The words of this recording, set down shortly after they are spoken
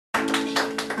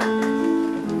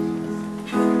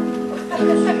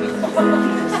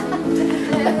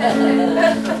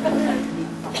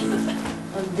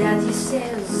Daddy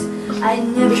says I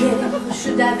never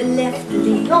should have left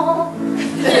Lyon.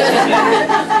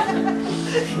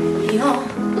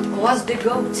 Lyon was the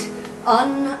goat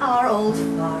on our old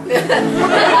farm. In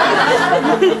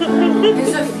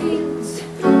the fields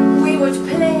we would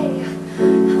play,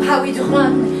 how we'd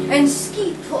run and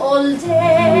skip all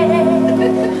day.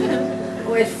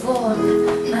 We'd fall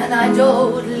and I'd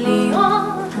hold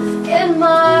Lyon in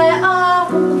my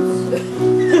arms.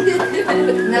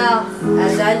 Now,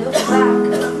 as I look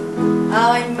back,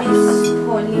 how I miss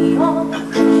poor Lyon.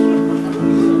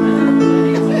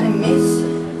 I miss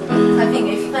having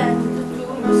a friend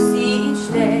to see each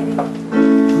day.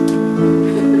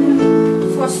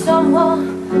 For someone,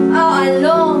 how I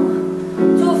long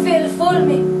to feel for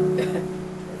me.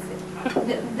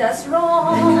 That's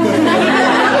wrong.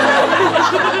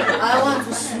 I want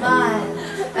to smile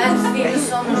and feel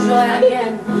some joy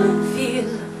again. Feel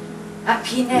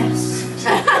happiness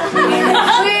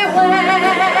everywhere.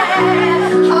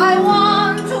 I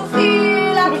want to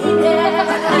feel happiness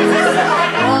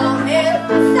from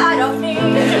inside of me.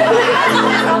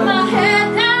 From my head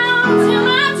down to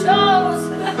my toes,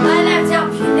 I let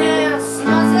happiness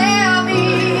massage me.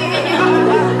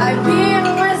 I've been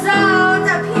without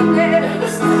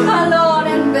happiness, alone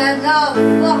in bed now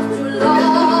for too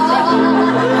long.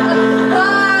 I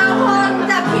want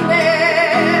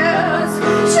happiness.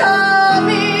 Show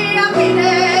me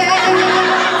happiness.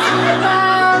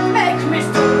 Don't make me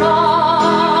strong.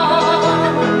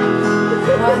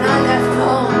 When I left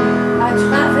home, I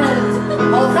traveled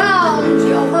around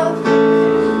Europe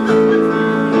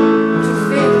to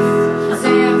feel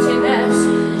the emptiness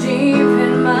deep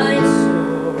in my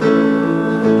soul.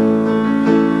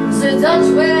 The Dutch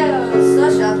were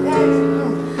such a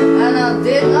pain, and I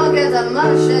did not get that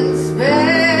much in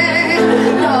Spain.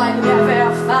 No, I never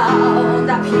found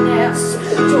happiness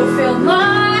to fill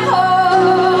my home.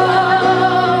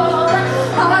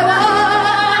 I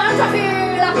want to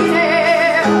feel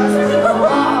happiness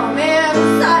warm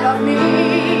inside of me,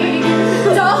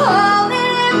 to hold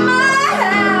it in my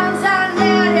hands and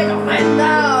let it rain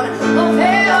down over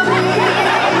me.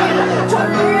 To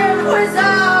live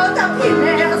without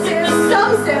happiness is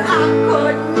something I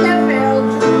could never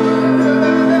do.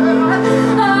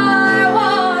 I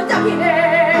want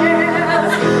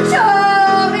happiness. Show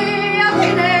me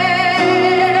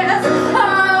happiness.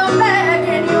 I'm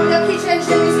begging you, the kitchen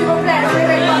chimney, s'il vous plaît.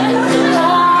 I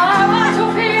want to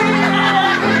feel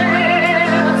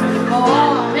happiness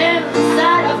warm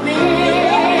inside of me.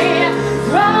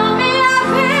 Throw me a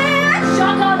bit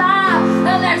chocolate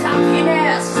and let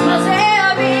happiness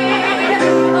massage me.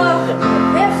 Oh,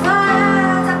 if I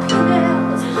had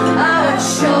happiness, I would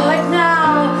show it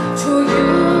now to you.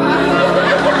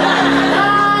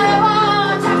 I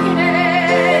want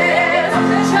happiness.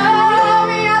 Show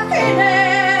me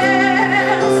happiness.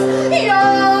 Your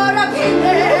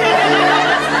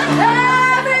happiness.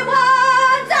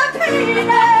 Everyone's happiness.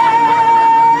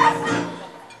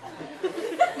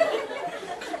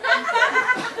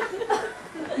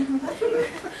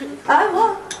 I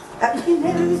want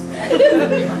happiness.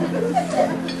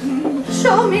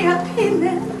 Show me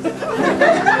happiness.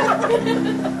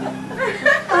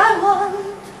 I want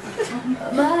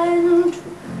mine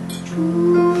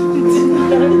too.